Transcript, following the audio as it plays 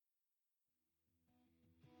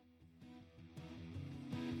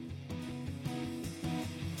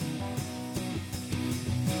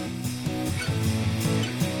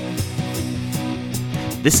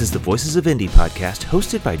This is the Voices of Indie podcast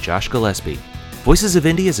hosted by Josh Gillespie. Voices of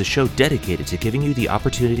Indie is a show dedicated to giving you the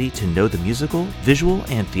opportunity to know the musical, visual,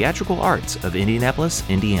 and theatrical arts of Indianapolis,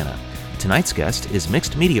 Indiana. Tonight's guest is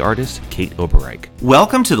mixed media artist Kate Oberreich.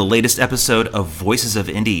 Welcome to the latest episode of Voices of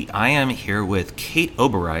Indie. I am here with Kate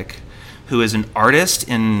Oberreich, who is an artist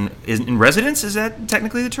in residence. Is that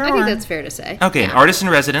technically the term? I think that's fair to say. Okay, yeah. An artist in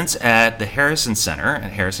residence at the Harrison Center,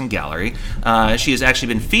 at Harrison Gallery. She has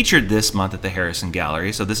actually been featured this month at the Harrison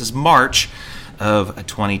Gallery, so this is March of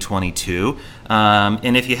 2022.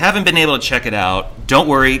 And if you haven't been able to check it out, don't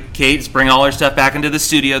worry. Kate's bringing all her stuff back into the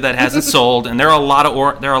studio that hasn't sold, and there are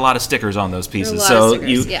a lot of stickers on those pieces. So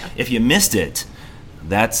if you missed it,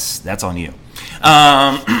 that's on you.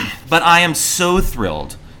 But I am so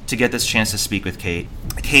thrilled to get this chance to speak with Kate.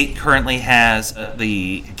 Kate currently has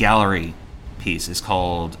the gallery piece. It's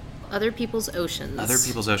called Other People's Oceans. Other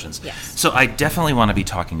People's Oceans. Yes. So I definitely want to be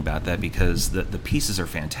talking about that because the pieces are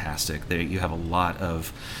fantastic. You have a lot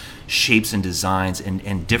of shapes and designs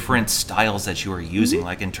and different styles that you are using,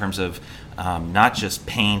 like in terms of not just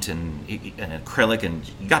paint and acrylic, and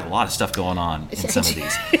you got a lot of stuff going on in some of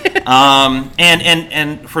these.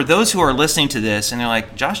 And for those who are listening to this and they're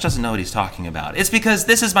like, Josh doesn't know what he's talking about, it's because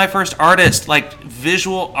this is my first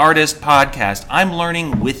visual artist podcast. I'm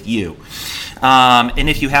learning with you. And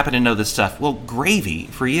if you happen to know this stuff, well, gravy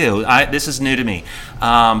for you. This is new to me,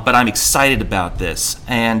 but I'm excited about this.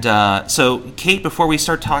 And so, Kate, before we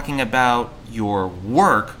start talking about your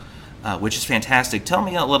work, which is fantastic, tell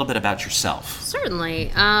me a little bit about yourself.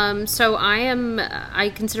 Certainly. So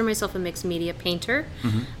I consider myself a mixed media painter.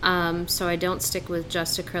 Mm-hmm. So I don't stick with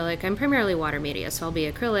just acrylic. I'm primarily water media, so I'll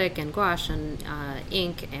be acrylic and gouache and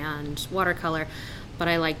ink and watercolor. But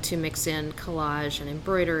I like to mix in collage and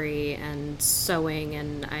embroidery and sewing,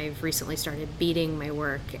 and I've recently started beading my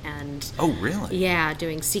work and oh, really? Yeah,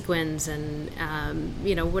 doing sequins and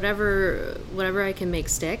whatever I can make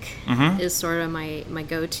stick is sort of my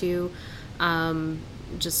go-to.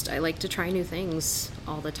 I like to try new things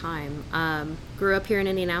all the time. Grew up here in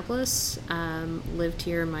Indianapolis, lived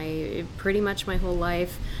here pretty much my whole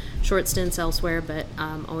life, short stints elsewhere, but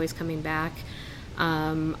always coming back.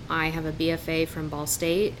 I have a BFA from Ball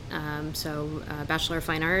State, Bachelor of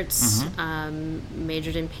Fine Arts,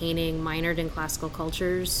 majored in painting, minored in classical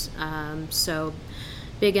cultures, so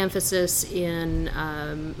big emphasis in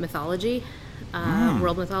mythology,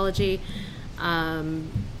 world mythology.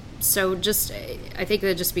 So I think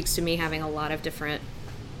that just speaks to me having a lot of different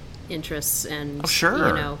interests and,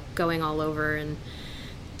 going all over and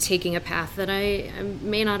taking a path that I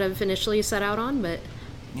may not have initially set out on, but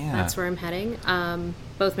yeah, that's where I'm heading.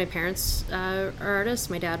 Both my parents are artists.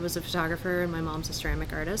 My dad was a photographer and my mom's a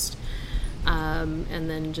ceramic artist. And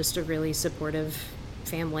then just a really supportive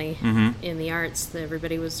family in the arts.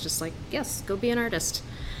 Everybody was just like, yes, go be an artist.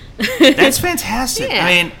 That's fantastic. Yeah.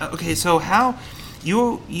 I mean, okay, so how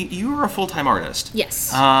you are a full-time artist.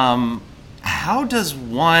 Yes. How does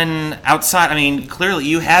one outside, I mean, clearly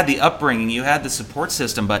you had the upbringing, you had the support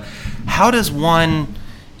system, but how does one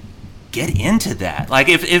get into that? Like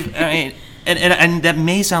and that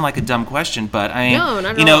may sound like a dumb question, but I mean, no,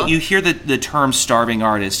 not at all. You hear the term starving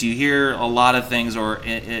artist, you hear a lot of things, or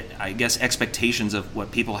I guess expectations of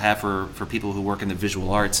what people have for people who work in the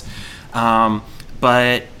visual arts,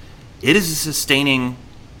 but it is a sustaining,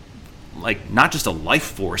 not just a life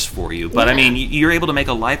force for you, but I mean, you're able to make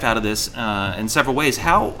a life out of this in several ways.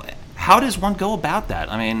 How does one go about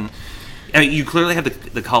that? I mean, you clearly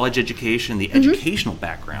have the college education, the educational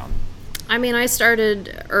background. I mean, I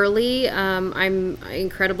started early. I'm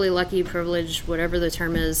incredibly lucky, privileged, whatever the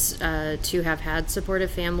term is, to have had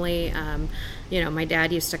supportive family. My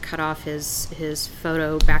dad used to cut off his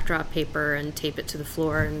photo backdrop paper and tape it to the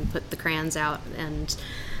floor and put the crayons out. And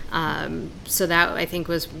so that, I think,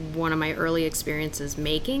 was one of my early experiences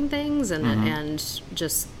making things. And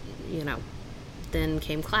just, then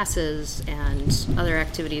came classes and other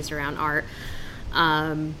activities around art.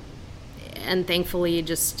 And thankfully,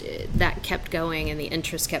 just that kept going and the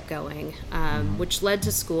interest kept going, which led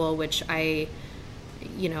to school, which I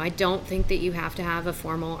don't think that you have to have a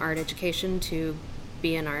formal art education to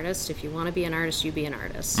be an artist. If you want to be an artist, you be an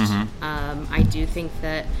artist. I do think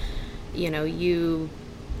that, you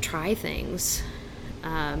try things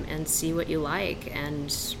and see what you like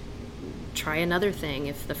and try another thing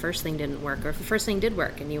if the first thing didn't work, or if the first thing did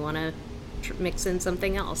work and you want to mix in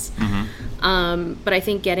something else. But I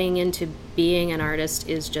think getting into being an artist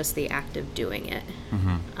is just the act of doing it.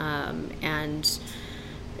 And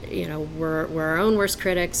we're our own worst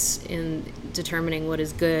critics in determining what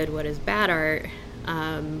is good, what is bad art.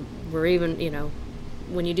 We're even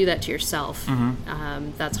when you do that to yourself,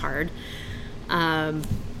 that's hard.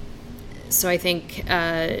 So I think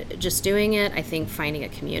just doing it, I think finding a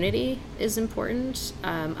community is important.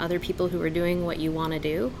 Other people who are doing what you want to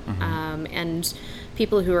do, and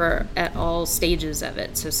people who are at all stages of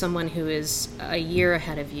it. So someone who is a year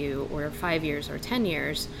ahead of you, or 5 years, or 10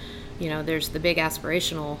 years, there's the big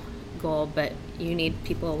aspirational goal, but you need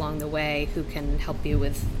people along the way who can help you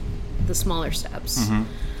with the smaller steps.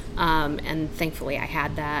 And thankfully I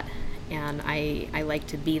had that, and I like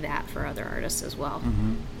to be that for other artists as well.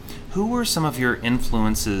 Who were some of your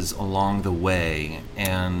influences along the way,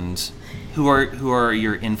 and who are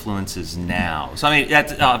your influences now? So I mean,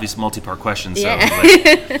 that's obviously a multi-part question. So,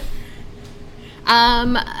 yeah.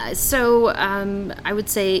 I would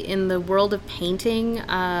say in the world of painting,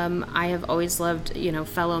 I have always loved,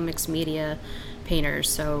 fellow mixed media painters.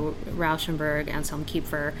 So Rauschenberg, Anselm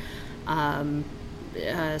Kiefer,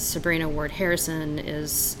 Sabrina Ward Harrison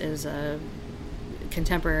is a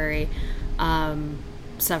contemporary.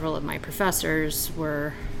 Several of my professors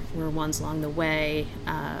were ones along the way.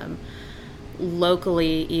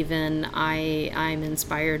 Locally, even I'm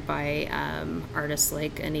inspired by artists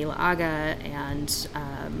like Anila Aga and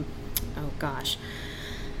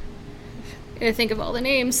I think of all the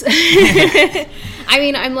names. I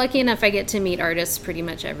mean, I'm lucky enough I get to meet artists pretty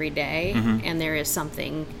much every day, and there is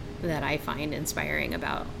something that I find inspiring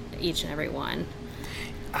about each and every one.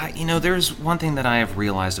 There's one thing that I have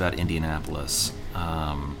realized about Indianapolis,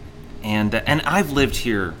 and I've lived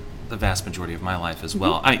here the vast majority of my life as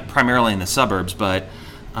well. I mean, primarily in the suburbs, but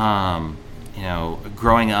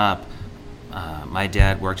growing up, my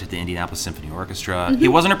dad worked at the Indianapolis Symphony Orchestra. He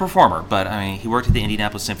wasn't a performer, but I mean, he worked at the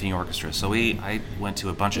Indianapolis Symphony Orchestra. So I went to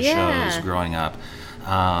a bunch of shows growing up,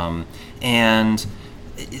 and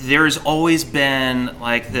there's always been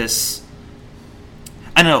like this.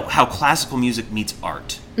 I don't know how classical music meets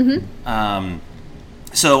art.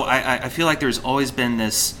 So I feel like there's always been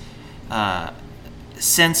this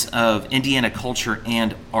sense of Indiana culture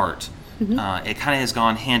and art. It kind of has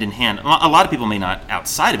gone hand in hand. A lot of people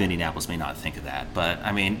outside of Indianapolis may not think of that, but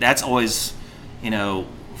I mean, that's always,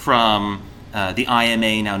 from the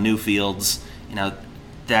IMA, now Newfields,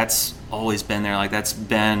 that's always been there. Like that's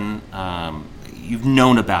been, you've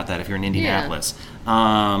known about that if you're in Indianapolis.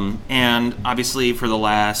 And obviously for the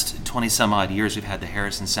last 20 some odd years, we've had the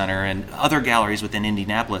Harrison Center and other galleries within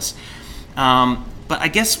Indianapolis. But I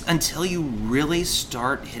guess until you really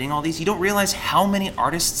start hitting all these, you don't realize how many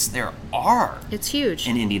artists there are. It's huge.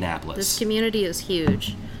 In Indianapolis. This community is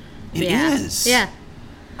huge. It is. Yeah.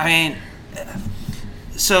 I mean,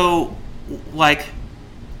 so, like,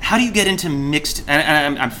 how do you get into mixed...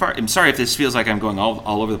 And I'm sorry if this feels like I'm going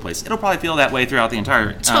all over the place. It'll probably feel that way throughout the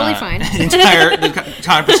entire... Totally fine. the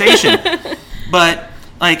conversation. But,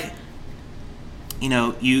 like...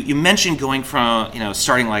 you mentioned going from,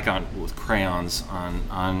 starting like with crayons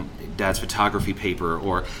on Dad's photography paper,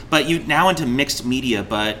 but you now into mixed media.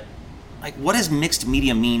 But like, what does mixed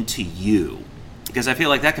media mean to you? Because I feel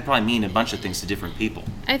like that could probably mean a bunch of things to different people.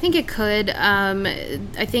 I think it could.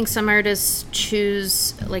 I think some artists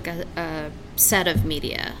choose like a set of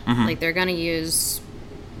media, like they're going to use,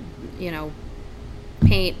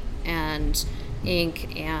 paint and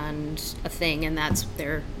ink and a thing, and that's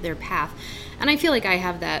their path. And I feel like I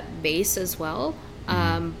have that base as well,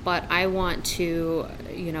 but I want to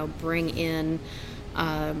bring in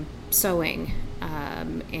sewing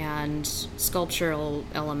and sculptural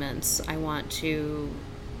elements. I want to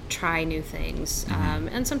try new things,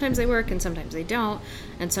 and sometimes they work and sometimes they don't,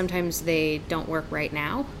 and sometimes they don't work right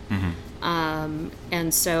now.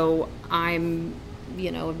 And so I'm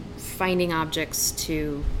finding objects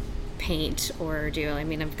to paint or do. I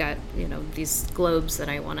mean, I've got these globes that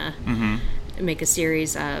I want to make a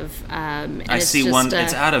series of. I see just, one.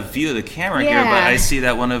 It's out of view of the camera here, but I see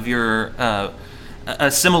that one of your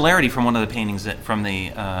a similarity from one of the paintings from the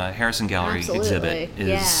Harrison Gallery exhibit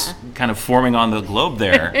is kind of forming on the globe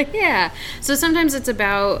there. Yeah. So sometimes it's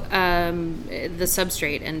about the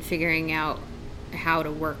substrate and figuring out how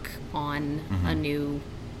to work on a new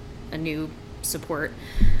support,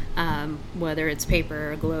 whether it's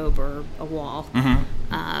paper, a globe, or a wall.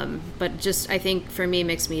 But just, I think for me,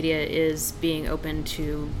 mixed media is being open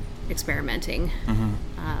to experimenting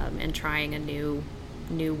and trying a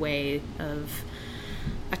new way of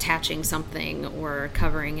attaching something or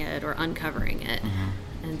covering it or uncovering it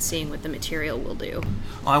and seeing what the material will do.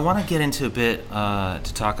 Well, I want to get into a bit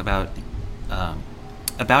to talk about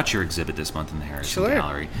your exhibit this month in the Harrison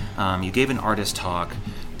Gallery. You gave an artist talk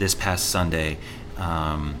this past Sunday,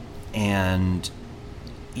 and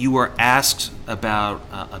you were asked about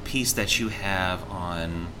a piece that you have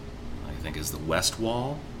on, I think is the west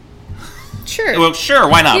wall Sure. Well, sure.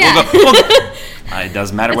 Why not? Yeah. We'll go. It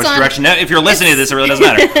doesn't matter which direction. If you're listening to this, it really doesn't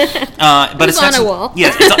matter. But it's on a wall.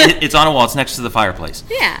 Yes, it's on a wall. It's next to the fireplace.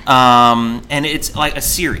 Yeah. And it's like a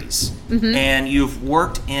series. Mm-hmm. And you've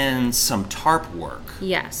worked in some tarp work.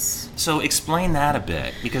 Yes. So explain that a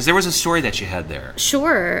bit, because there was a story that you had there.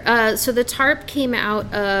 Sure. So the tarp came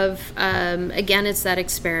out of, again, it's that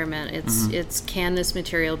experiment. It's can this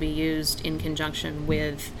material be used in conjunction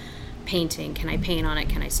with painting? Can I paint on it?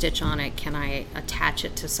 Can I stitch on it? Can I attach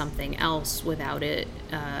it to something else without it,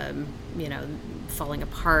 falling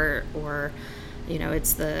apart? Or,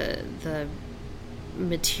 it's the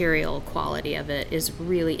material quality of it is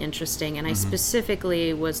really interesting. And I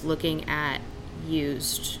specifically was looking at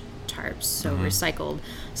used tarps, so recycled,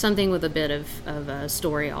 something with a bit of a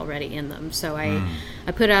story already in them. So I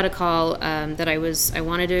put out a call that I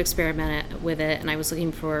wanted to experiment with it, and I was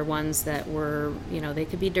looking for ones that were, they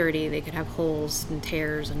could be dirty, they could have holes and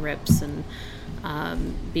tears and rips and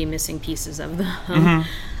be missing pieces of them.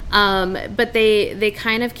 But they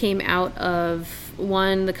kind of came out of,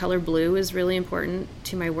 one, the color blue is really important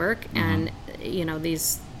to my work, and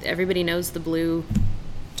everybody knows the blue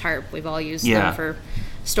tarp. We've all used them for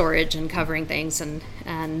storage and covering things, and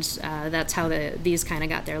that's how these kind of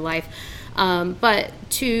got their life. But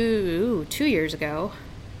 2 years ago,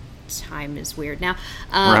 time is weird now.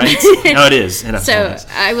 Right? No, it is. So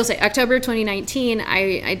I will say October 2019,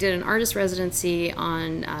 I did an artist residency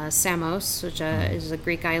on Samos, which is a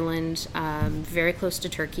Greek island very close to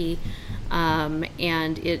Turkey,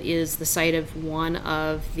 and it is the site of one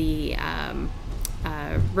of the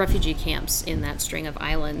refugee camps in that string of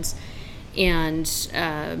islands. And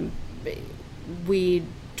we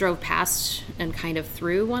drove past and kind of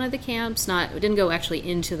through one of the camps. We didn't go actually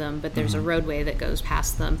into them, but there's a roadway that goes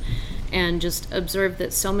past them, and just observed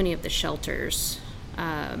that so many of the shelters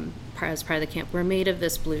as part of the camp were made of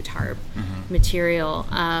this blue tarp material.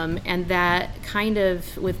 And that kind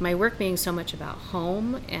of, with my work being so much about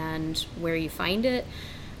home and where you find it,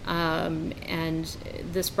 and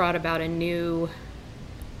this brought about a new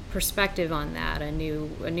perspective on that, a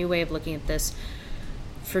new way of looking at this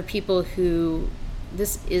for people who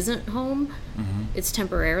this isn't home. It's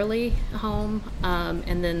temporarily home,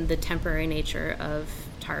 and then the temporary nature of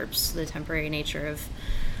tarps, the temporary nature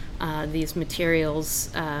of these materials,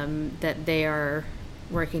 that they are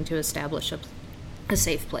working to establish a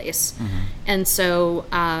safe place. And so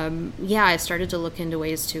I started to look into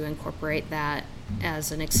ways to incorporate that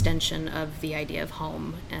as an extension of the idea of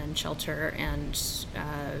home and shelter and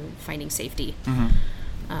finding safety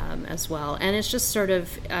as well. And it's just sort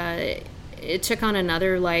of, it took on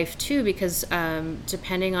another life too, because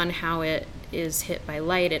depending on how it is hit by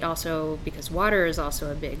light, it also, because water is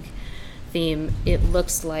also a big theme, it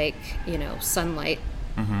looks like, sunlight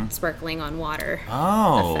sparkling on water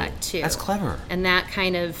effect too. That's clever. And that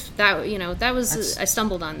kind of, that was, I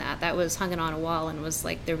stumbled on that was hung on a wall and was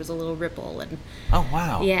like, there was a little ripple. And oh,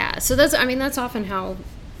 wow. Yeah. So that's often how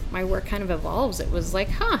my work kind of evolves. It was like,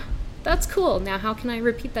 that's cool. Now how can I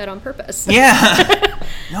repeat that on purpose? Yeah.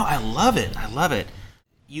 No, I love it.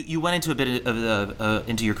 You went into a bit of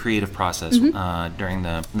into your creative process during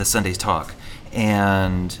the Sunday's talk,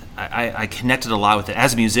 and I connected a lot with it.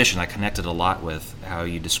 As a musician, I connected a lot with how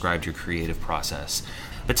you described your creative process.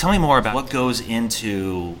 But tell me more about what goes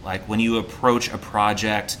into, like, when you approach a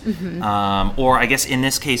project, or I guess in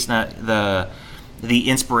this case, the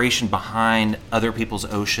inspiration behind Other People's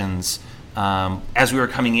Oceans. As we were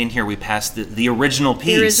coming in here, we passed the original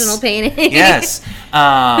piece. The original painting. Yes.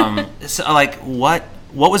 So, like,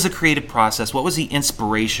 what was the creative process? What was the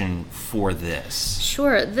inspiration for this?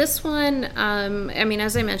 Sure. This one,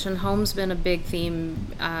 as I mentioned, home's been a big theme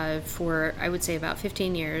for, I would say, about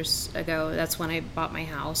 15 years ago. That's when I bought my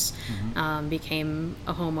house, became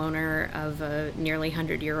a homeowner of a nearly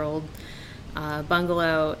 100-year-old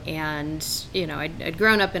bungalow. And, I'd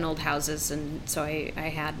grown up in old houses, and so I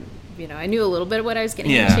had... I knew a little bit of what I was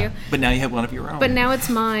getting into. But now you have one of your own. But now it's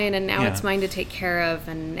mine, and now it's mine to take care of,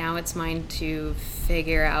 and now it's mine to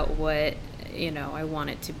figure out what, I want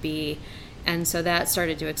it to be. And so that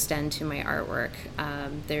started to extend to my artwork.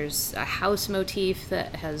 There's a house motif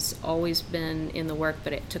that has always been in the work,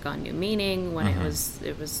 but it took on new meaning when it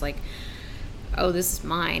was like, oh, this is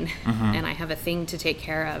mine, and I have a thing to take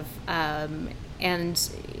care of. And,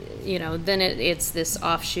 then it's this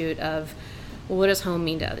offshoot of, what does home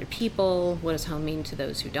mean to other people? What does home mean to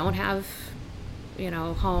those who don't have,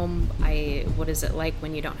 home? What is it like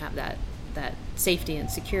when you don't have that safety and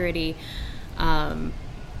security? But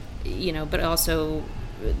also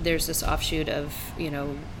there's this offshoot of,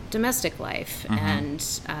 domestic life and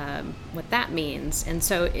what that means. And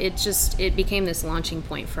so it became this launching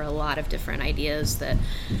point for a lot of different ideas that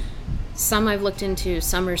some I've looked into,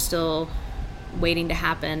 some are still waiting to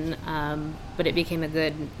happen, but it became a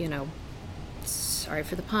good, sorry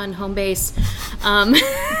for the pun, home base. No,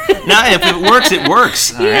 if it works, it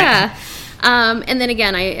works. All yeah. right. And then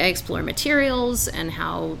again, I explore materials and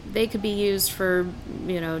how they could be used for,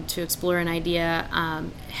 to explore an idea.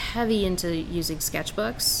 Heavy into using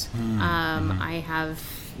sketchbooks. I have,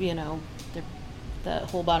 the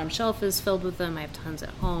whole bottom shelf is filled with them. I have tons at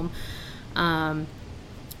home.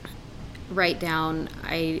 Write down,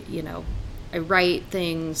 I write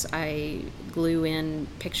things, I glue in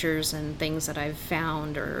pictures and things that I've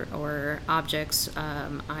found or objects.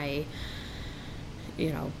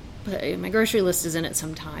 My grocery list is in it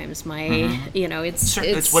sometimes.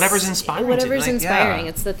 It's whatever's inspiring. Whatever's inspiring.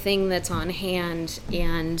 It's the thing that's on hand,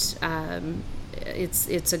 and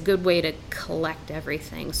it's a good way to collect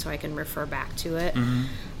everything so I can refer back to it.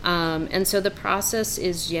 And so the process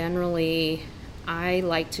is generally, I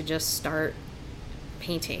like to just start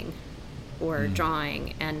painting or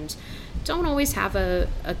drawing, and don't always have a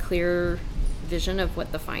clear vision of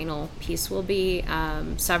what the final piece will be.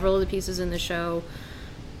 Several of the pieces in the show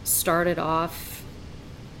started off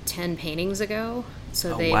 10 paintings ago.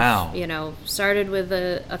 So started with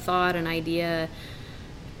a thought, an idea,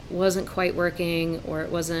 wasn't quite working, or it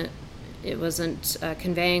wasn't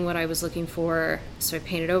conveying what I was looking for. So I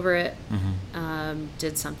painted over it,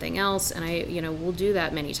 did something else, and we'll do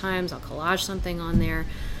that many times. I'll collage something on there.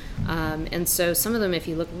 And so some of them, if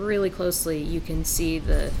you look really closely, you can see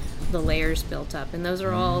the layers built up, and those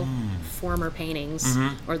are all former paintings,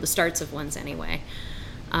 or the starts of ones anyway.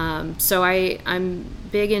 So I'm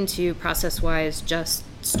big into process-wise just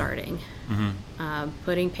starting,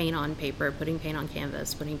 putting paint on paper, putting paint on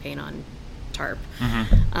canvas, putting paint on tarp,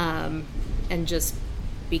 and just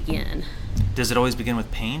begin. Does it always begin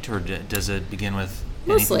with paint, or does it begin with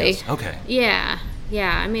mostly? Anything else? Okay. Yeah.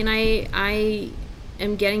 I mean, I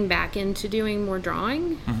am getting back into doing more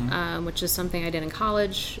drawing, which is something I did in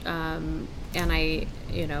college, and I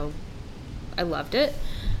loved it.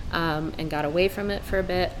 And got away from it for a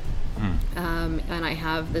bit. And I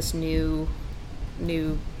have this new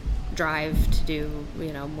drive to do,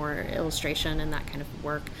 more illustration and that kind of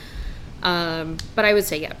work. But I would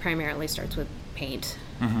say, primarily starts with paint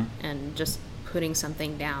and just putting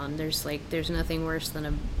something down. There's nothing worse than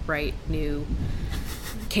a bright new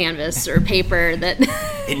canvas or paper that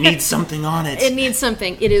it needs something on it. It needs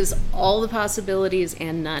something. It is all the possibilities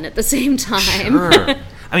and none at the same time. Sure.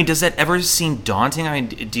 I mean, does that ever seem daunting? I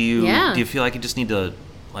mean, do you feel like you just need to,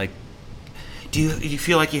 do you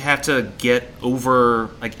feel like you have to get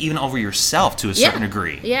over, even over yourself to a certain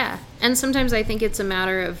degree? Yeah. And sometimes I think it's a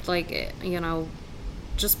matter of,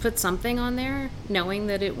 just put something on there, knowing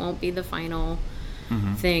that it won't be the final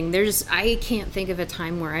thing. I can't think of a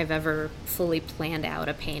time where I've ever fully planned out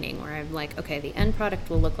a painting where I'm like, okay, the end product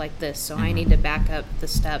will look like this, so I need to back up the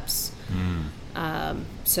steps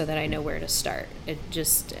so that I know where to start. It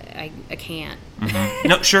just, I can't.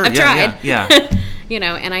 No, sure. I've tried. Yeah.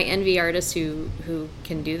 And I envy artists who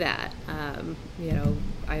can do that.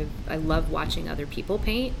 I love watching other people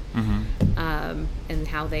paint and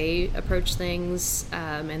how they approach things.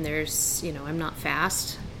 And there's, I'm not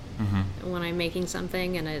fast when I'm making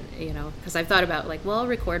something, and because I've thought about I'll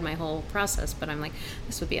record my whole process, but I'm like,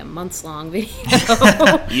 this would be a months-long video.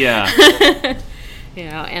 Yeah.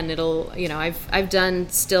 And it'll, I've done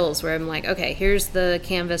stills where I'm like, okay, here's the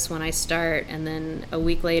canvas when I start, and then a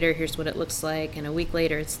week later, here's what it looks like, and a week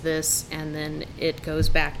later, it's this, and then it goes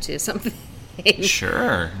back to something.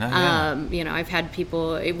 Sure. No, yeah. I've had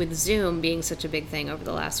people, with Zoom being such a big thing over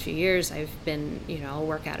the last few years, I've been, I'll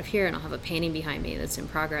work out of here, and I'll have a painting behind me that's in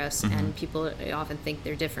progress, and people often think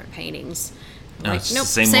they're different paintings. I'm like, nope,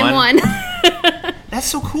 same one. That's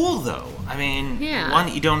so cool, though. I mean,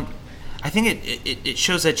 one, you don't... I think it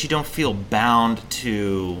shows that you don't feel bound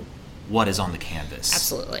to what is on the canvas.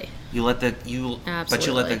 Absolutely. But you let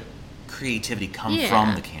the creativity come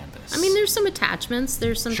from the canvas. I mean, there's some attachments.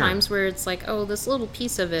 There's some times where it's like, oh, this little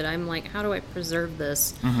piece of it, I'm like, how do I preserve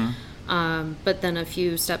this? But then a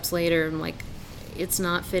few steps later, I'm like, it's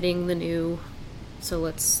not fitting the new, so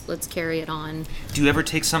let's carry it on. Do you ever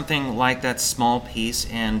take something like that small piece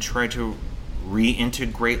and try to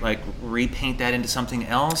reintegrate, repaint that into something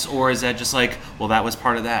else, or is that just that was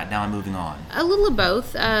part of that, now I'm moving on? A little of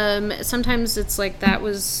both. Sometimes it's I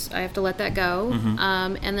have to let that go,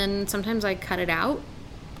 and then sometimes I cut it out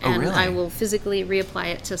and really? I will physically reapply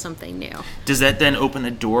it to something new. Does that then open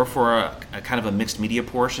the door for a kind of a mixed media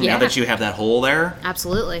portion Yeah. now that you have that hole there?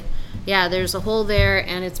 Absolutely. Yeah, there's a hole there,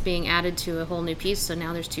 and it's being added to a whole new piece, so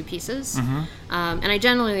now there's 2 pieces. And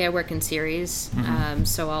I work in series,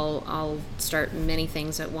 so I'll start many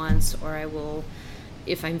things at once, or I will,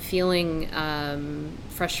 if I'm feeling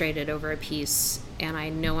frustrated over a piece and I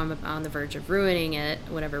know I'm on the verge of ruining it,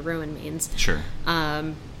 whatever ruin means. Sure.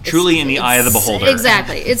 Truly in the eye of the beholder.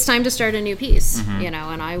 Exactly. It's time to start a new piece, and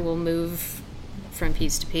I will move from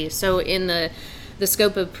piece to piece. So in the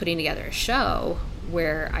scope of putting together a show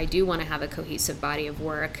where I do want to have a cohesive body of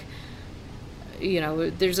work,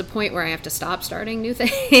 there's a point where I have to stop starting new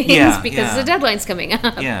things because the deadline's coming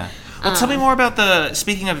up. Yeah. Well, tell me more about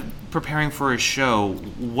speaking of preparing for a show,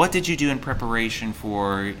 what did you do in preparation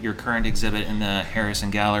for your current exhibit in the Harrison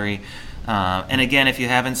Gallery? And again, if you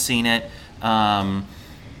haven't seen it,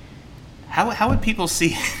 how would people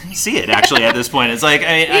see it actually at this point? It's like,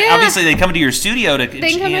 obviously they come to your studio to...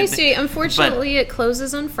 They come to my studio. Unfortunately, it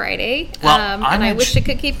closes on Friday, well, and I wish it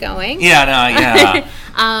could keep going. Yeah.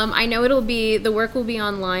 I know the work will be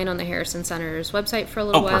online on the Harrison Center's website for a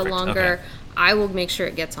little while longer. Okay. I will make sure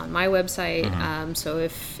it gets on my website. So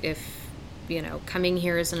if coming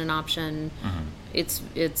here isn't an option,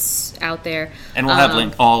 it's out there. And we'll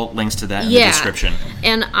have all links to that in the description.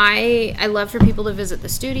 And I love for people to visit the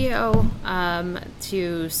studio,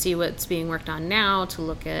 to see what's being worked on now, to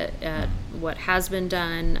look at what has been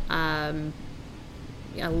done.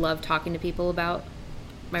 I love talking to people about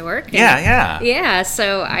my work. Yeah,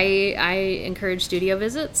 so I encourage studio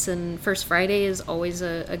visits, and First Friday is always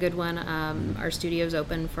a good one. Our studio's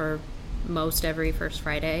open for most every First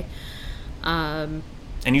Friday.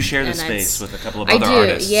 And you share the space with a couple of other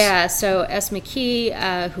artists. Yeah. So S.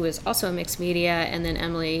 McKee, who is also a mixed media, and then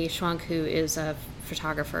Emily Schwank, who is a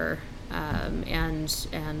photographer, and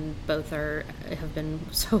both have been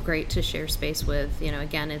so great to share space with.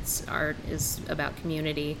 Again, art is about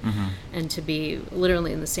community, and to be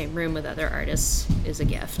literally in the same room with other artists is a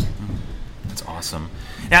gift. That's awesome.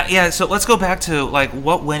 Now, so let's go back to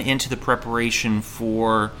what went into the preparation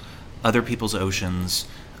for Other People's Oceans.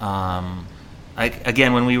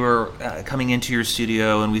 Again, when we were coming into your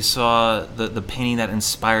studio and we saw the painting that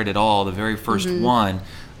inspired it all, the very first one,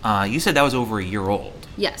 you said that was over a year old.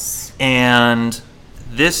 Yes. And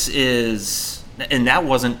that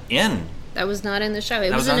wasn't in. That was not in the show.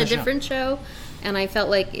 It was in a different show, and I felt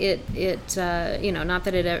like it not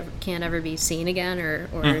that it can't ever be seen again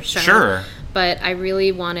or shown. Sure. But I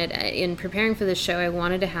really wanted, in preparing for the show, I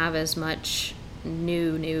wanted to have as much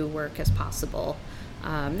new work as possible.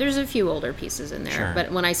 There's a few older pieces in there,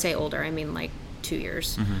 but when I say older, I mean 2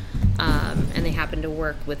 years. And they happen to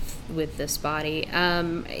work with this body.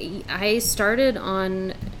 I started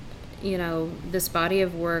on, this body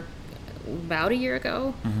of work about a year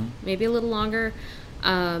ago, maybe a little longer,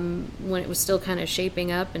 when it was still kind of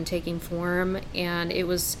shaping up and taking form. And it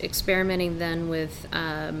was experimenting then with,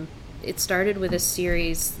 it started with a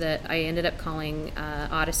series that I ended up calling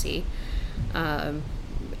Odyssey.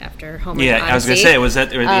 After Homer's Odyssey. I was going to say, was that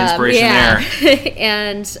the inspiration there?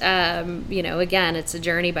 And, again, it's a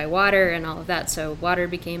journey by water and all of that. So water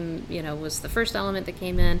became, was the first element that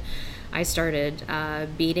came in. I started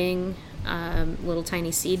beading little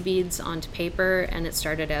tiny seed beads onto paper, and it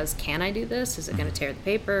started as, can I do this? Is it going to tear the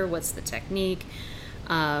paper? What's the technique?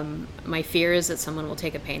 My fear is that someone will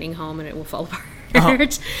take a painting home and it will fall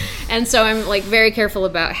apart. And so I'm very careful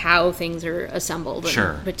about how things are assembled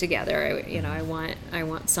and put together. I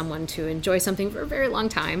want someone to enjoy something for a very long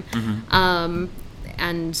time. And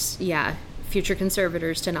future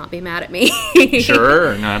conservators to not be mad at me.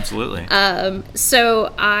 Sure, no, absolutely.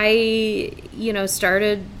 So I,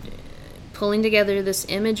 started pulling together this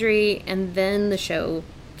imagery, and then the show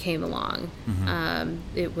came along.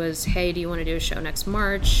 It was, hey, do you want to do a show next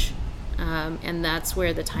March? And that's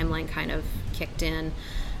where the timeline kind of kicked in,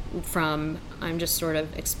 from I'm just sort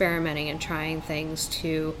of experimenting and trying things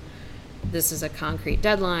to this is a concrete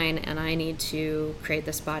deadline, and I need to create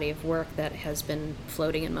this body of work that has been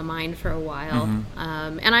floating in my mind for a while.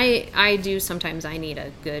 And I do sometimes I need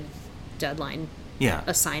a good deadline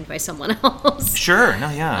assigned by someone else. Sure, no,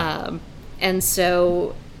 yeah. And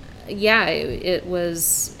so, it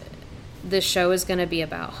was, the show is going to be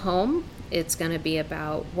about home. It's going to be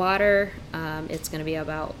about water. It's going to be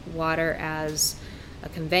about water as a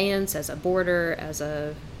conveyance, as a border, as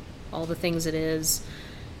all the things it is.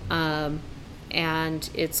 And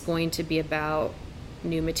it's going to be about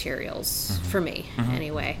new materials for me,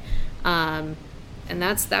 anyway. And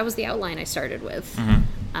that was the outline I started with.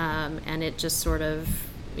 And it just sort of,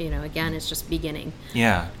 again, it's just beginning.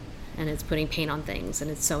 Yeah. and it's putting paint on things, and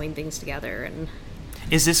it's sewing things together. And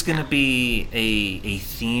is this going to be a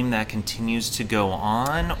theme that continues to go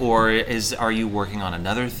on, or are you working on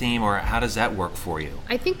another theme, or how does that work for you?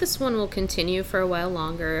 I think this one will continue for a while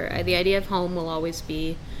longer. The idea of home will always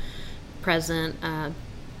be present.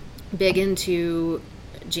 Big into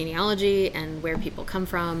genealogy and where people come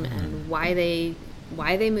from, and why they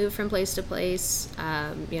move from place to place.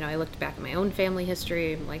 I looked back at my own family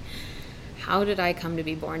history. I'm like, how did I come to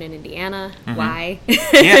be born in Indiana? Why?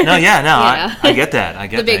 Yeah. I get that.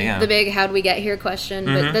 The big how do we get here question.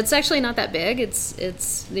 But that's actually not that big. It's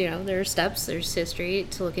there are steps, there's history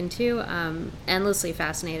to look into. Endlessly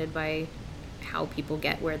fascinated by how people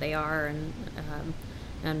get where they are,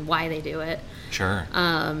 and why they do it. Sure.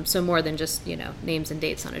 So more than just, names and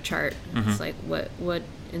dates on a chart. It's like what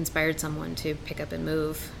inspired someone to pick up and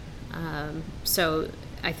move. So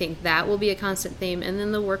I think that will be a constant theme, and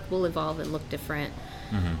then the work will evolve and look different.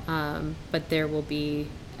 But there will be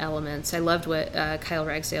elements. I loved what Kyle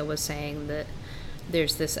Ragsdale was saying, that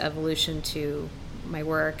there's this evolution to my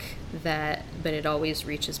work but it always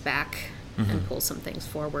reaches back and pulls some things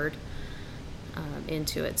forward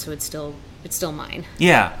into it. So it's still mine.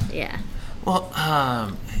 Yeah. Yeah. Well,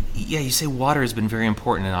 you say water has been very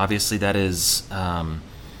important, and obviously that is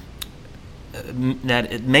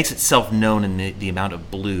that it makes itself known in the amount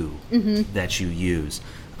of blue that you use.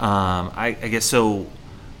 I guess so.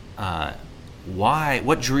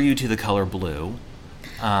 What drew you to the color blue?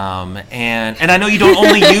 And I know you don't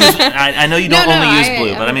only use use blue,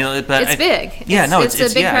 but I mean, it's big. Yeah, it's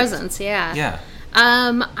a big presence. Yeah. Yeah.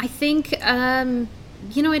 I think I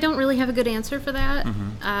don't really have a good answer for that.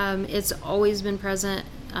 It's always been present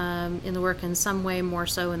in the work in some way, more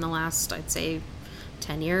so in the last, I'd say,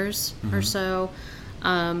 10 years or so.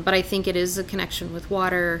 But I think it is a connection with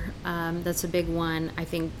water. That's a big one. I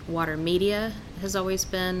think water media has always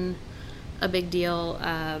been a big deal.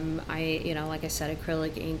 Like I said,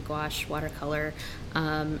 acrylic, ink, gouache, watercolor,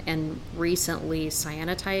 and recently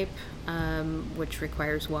cyanotype, which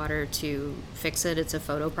requires water to fix it. It's a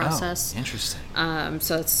photo process. Oh, interesting.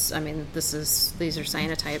 So these are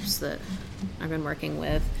cyanotypes that I've been working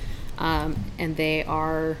with, and they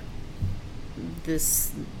are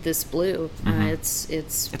this blue.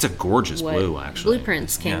 It's a gorgeous blue, actually.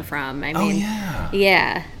 Blueprints came from. I mean,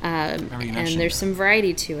 and there's some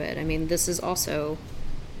variety to it. I mean, this is also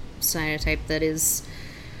cyanotype that is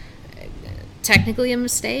technically a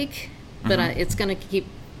mistake, but it's going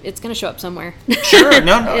to show up somewhere. Sure,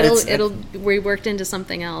 it'll be worked into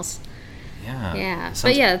something else. Yeah.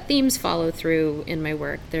 But themes follow through in my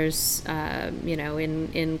work. There's,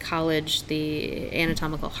 in college, the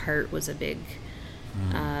anatomical heart was a big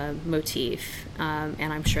motif,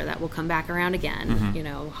 and I'm sure that will come back around again.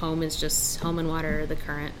 Home is just home and water, the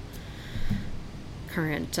current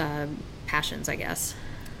passions, I guess.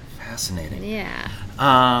 Fascinating. Yeah.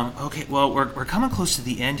 Okay. Well, we're coming close to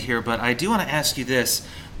the end here, but I do want to ask you this: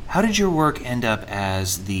 how did your work end up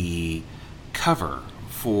as the cover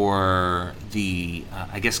for the,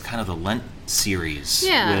 I guess, kind of the Lent series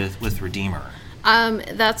with Redeemer?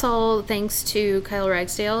 That's all thanks to Kyle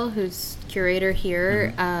Ragsdale, who's curator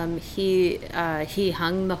here. He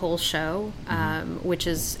hung the whole show, which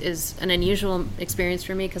is an unusual experience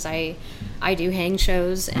for me, because I do hang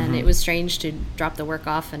shows, and it was strange to drop the work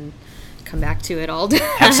off and come back to it all day.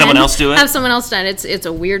 Have someone else do it? Have someone else done it. It's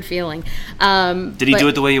a weird feeling. Did he do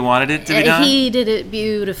it the way you wanted it to be done? He did it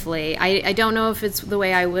beautifully. I don't know if it's the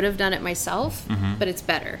way I would have done it myself, but it's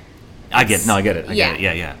better. I get it. I get it.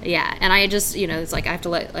 Yeah. And I just, it's like I have to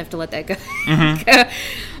let that go.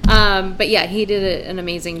 But yeah, he did an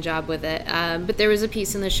amazing job with it. But there was a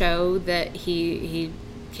piece in the show that he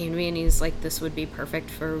came to me and he's like, "This would be perfect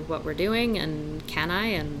for what we're doing, and can I?"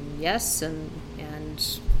 And yes, and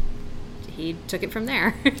he took it from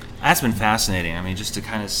there. That's been fascinating. I mean, just to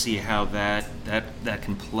kind of see how that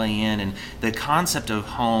can play in, and the concept of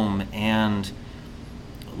home and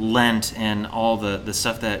Lent and all the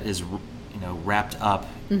stuff that is wrapped up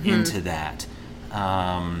into that.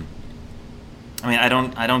 I mean, I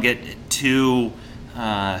don't get too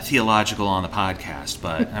theological on the podcast,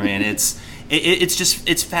 but I mean,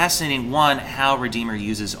 it's fascinating. One, how Redeemer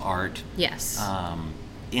uses art. Yes.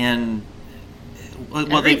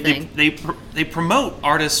 They promote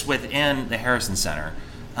artists within the Harrison Center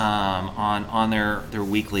on their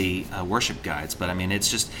weekly worship guides, but I mean,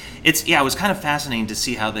 it was kind of fascinating to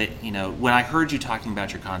see how they, when I heard you talking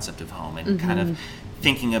about your concept of home and kind of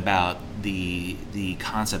thinking about the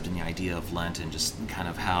concept and the idea of Lent and just kind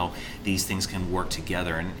of how these things can work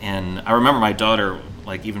together, and I remember my daughter,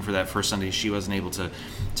 like, even for that first Sunday, she wasn't able to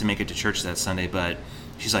make it to church that Sunday, but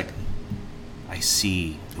she's like, I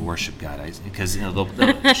see the worship guide. Because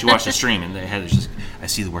she watched the stream and they had just, I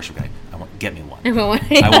see the worship guide. Get me one. I want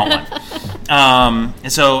one. I want one.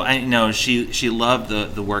 And so I know she loved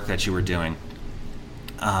the work that you were doing.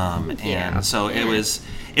 And so it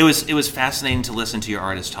was fascinating to listen to your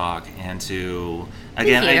artist talk and to,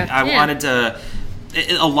 again, I wanted to,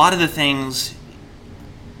 a lot of the things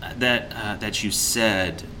that you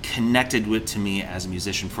said connected to me as a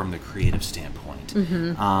musician from the creative standpoint.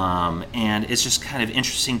 Mm-hmm. And it's just kind of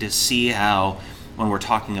interesting to see how, when we're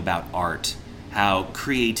talking about art, how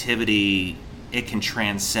creativity, it can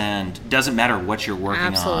transcend, doesn't matter what you're working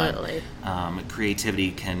Absolutely. on.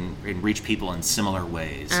 Creativity can reach people in similar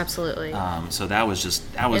ways. Absolutely. So that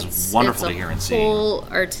was wonderful to hear and see. It's a whole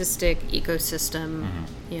artistic ecosystem.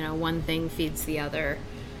 Mm-hmm. One thing feeds the other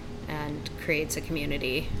and creates a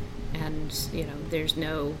community. And,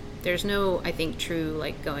 there's no, I think, true,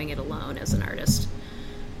 like, going it alone as an artist.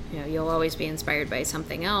 You'll always be inspired by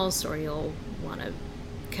something else, or you'll want to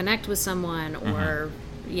connect with someone, or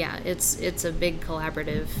it's a big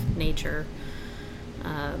collaborative nature,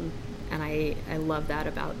 and I love that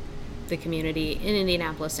about the community in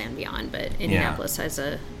Indianapolis and beyond. But Indianapolis has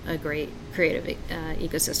a great creative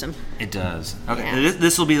ecosystem. It does. Okay,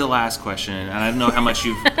 this will be the last question, and I don't know how much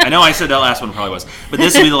I know I said that last one probably was, but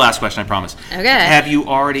this will be the last question, I promise. Okay. Have you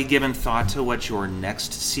already given thought to what your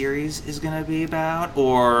next series is going to be about,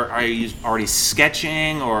 or are you already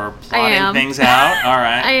sketching or plotting things out? All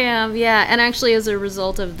right. I am, yeah. And actually, as a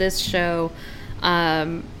result of this show,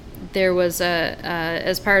 there was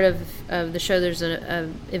as part of the show, there's a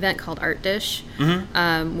event called Art Dish,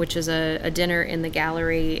 mm-hmm. Which is a dinner in the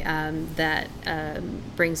gallery that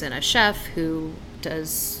brings in a chef who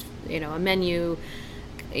does a menu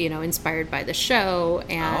inspired by the show,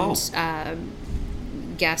 and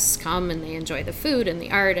guests come and they enjoy the food and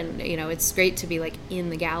the art, and it's great to be like in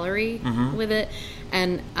the gallery mm-hmm. with it.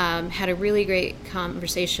 And had a really great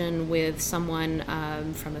conversation with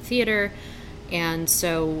someone from a theater. And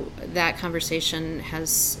so that conversation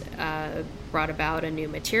has brought about a new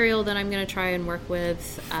material that I'm going to try and work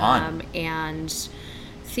with. And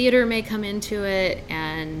theater may come into it.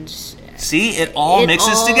 And see, it all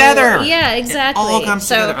mixes together. Yeah, exactly. It all comes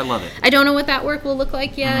together. I love it. I don't know what that work will look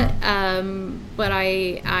like yet, mm-hmm. But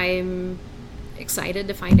I'm excited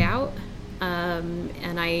to find out.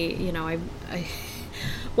 And I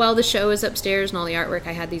while the show is upstairs and all the artwork,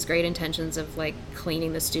 I had these great intentions of like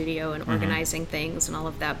cleaning the studio and organizing mm-hmm. things and all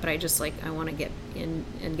of that. But I just I want to get in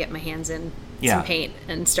and get my hands in some paint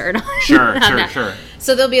and start on. Sure.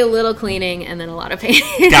 So there'll be a little cleaning and then a lot of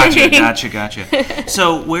painting. Gotcha.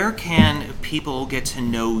 So where can people get to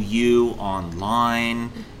know you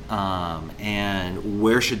online? And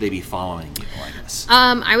where should they be following you, I guess?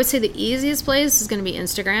 I would say the easiest place is going to be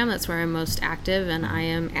Instagram. That's where I'm most active, and I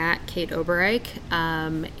am at Kate Oberreich.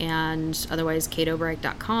 And otherwise,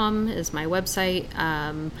 kateoberreich.com is my website.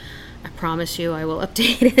 I promise you I will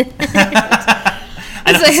update it.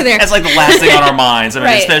 I know, that's like the last thing on our minds. I mean,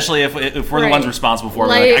 right. Especially if we're the ones responsible for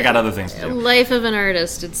it. I got other things to do. Life of an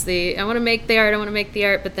artist. It's I want to make the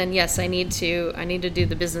art, but then yes, I need to do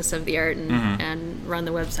the business of the art and, mm-hmm. and run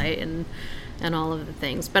the website and all of the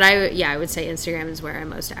things. But I would say Instagram is where I'm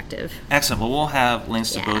most active. Excellent. Well, we'll have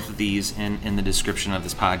links to both of these in the description of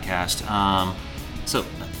this podcast. So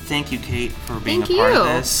thank you, Kate, for being a part of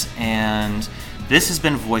this. And this has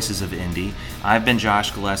been Voices of Indie. I've been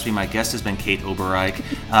Josh Gillespie. My guest has been Kate Oberreich.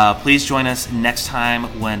 Please join us next time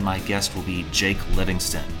when my guest will be Jake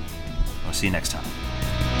Livingston. I'll see you next time.